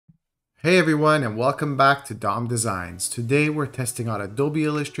Hey everyone, and welcome back to Bob-omb Designs. Today we're testing out Adobe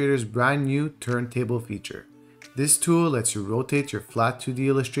Illustrator's brand new turntable feature. This tool lets you rotate your flat 2D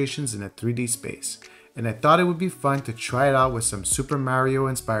illustrations in a 3D space, and I thought it would be fun to try it out with some Super Mario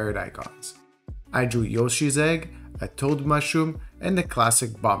inspired icons. I drew Yoshi's egg, a toad mushroom, and the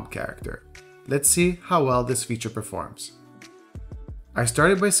classic Bob-omb character. Let's see how well this feature performs. I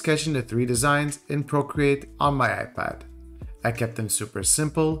started by sketching the three designs in Procreate on my iPad. I kept them super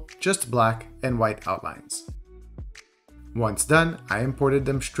simple, just black and white outlines. Once done, I imported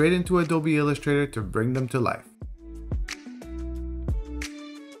them straight into Adobe Illustrator to bring them to life.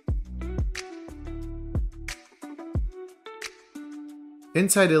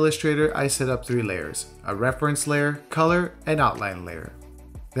 Inside Illustrator, I set up three layers: a reference layer, color, and outline layer.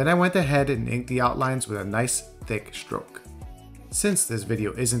 Then I went ahead and inked the outlines with a nice thick stroke. Since this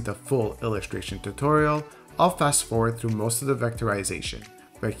video isn't a full illustration tutorial, I'll fast forward through most of the vectorization,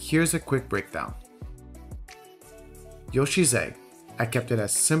 but here's a quick breakdown. Yoshi's egg. I kept it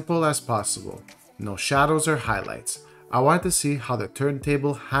as simple as possible. No shadows or highlights. I wanted to see how the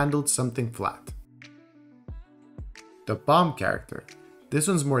turntable handled something flat. The Bob-omb character. This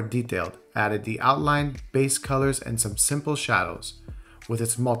one's more detailed. I added the outline, base colors, and some simple shadows. With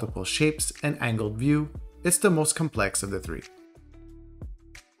its multiple shapes and angled view, it's the most complex of the three.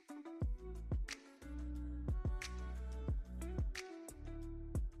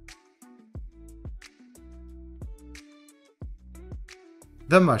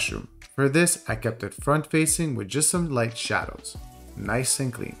 The mushroom. For this, I kept it front facing with just some light shadows. Nice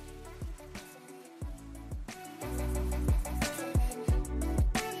and clean.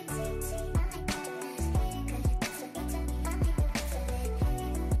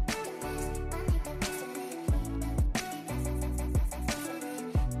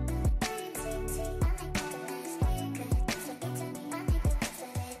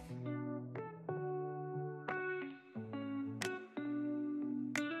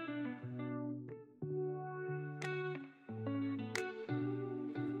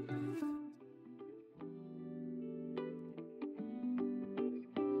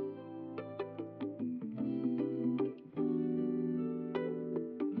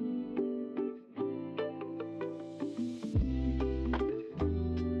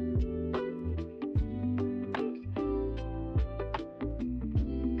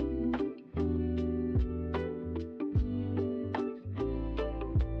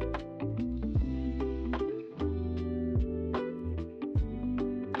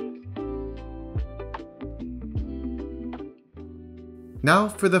 Now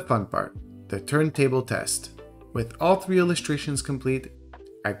for the fun part, the turntable test. With all three illustrations complete,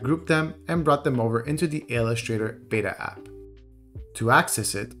 I grouped them and brought them over into the Illustrator beta app. To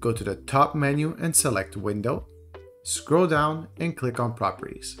access it, go to the top menu and select Window, scroll down and click on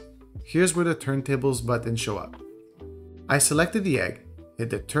Properties. Here's where the turntables button show up. I selected the egg,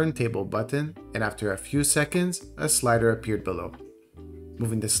 hit the turntable button, and after a few seconds, a slider appeared below.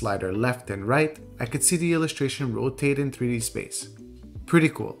 Moving the slider left and right, I could see the illustration rotate in 3D space. Pretty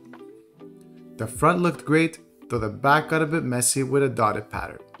cool. The front looked great, though the back got a bit messy with a dotted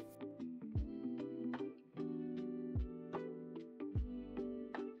pattern.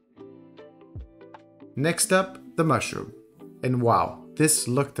 Next up, the mushroom. And wow, this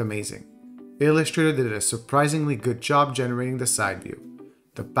looked amazing. Illustrator did a surprisingly good job generating the side view.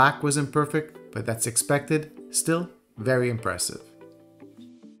 The back wasn't perfect, but that's expected, still very impressive.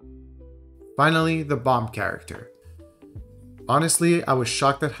 Finally, the Bob-omb character. Honestly, I was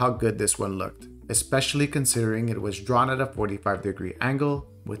shocked at how good this one looked, especially considering it was drawn at a 45-degree angle.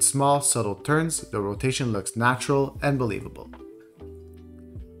 With small, subtle turns, the rotation looks natural and believable.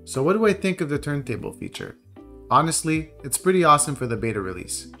 So what do I think of the turntable feature? Honestly, it's pretty awesome for the beta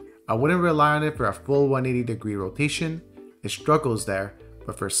release. I wouldn't rely on it for a full 180-degree rotation. It struggles there,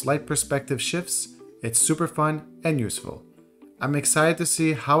 but for slight perspective shifts, it's super fun and useful. I'm excited to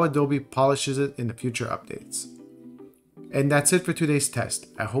see how Adobe polishes it in the future updates. And that's it for today's test.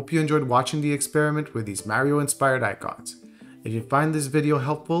 I hope you enjoyed watching the experiment with these Mario-inspired icons. If you find this video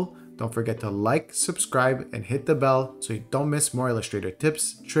helpful, don't forget to like, subscribe, and hit the bell so you don't miss more Illustrator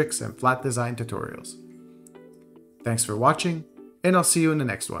tips, tricks, and flat design tutorials. Thanks for watching, and I'll see you in the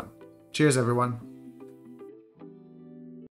next one. Cheers, everyone.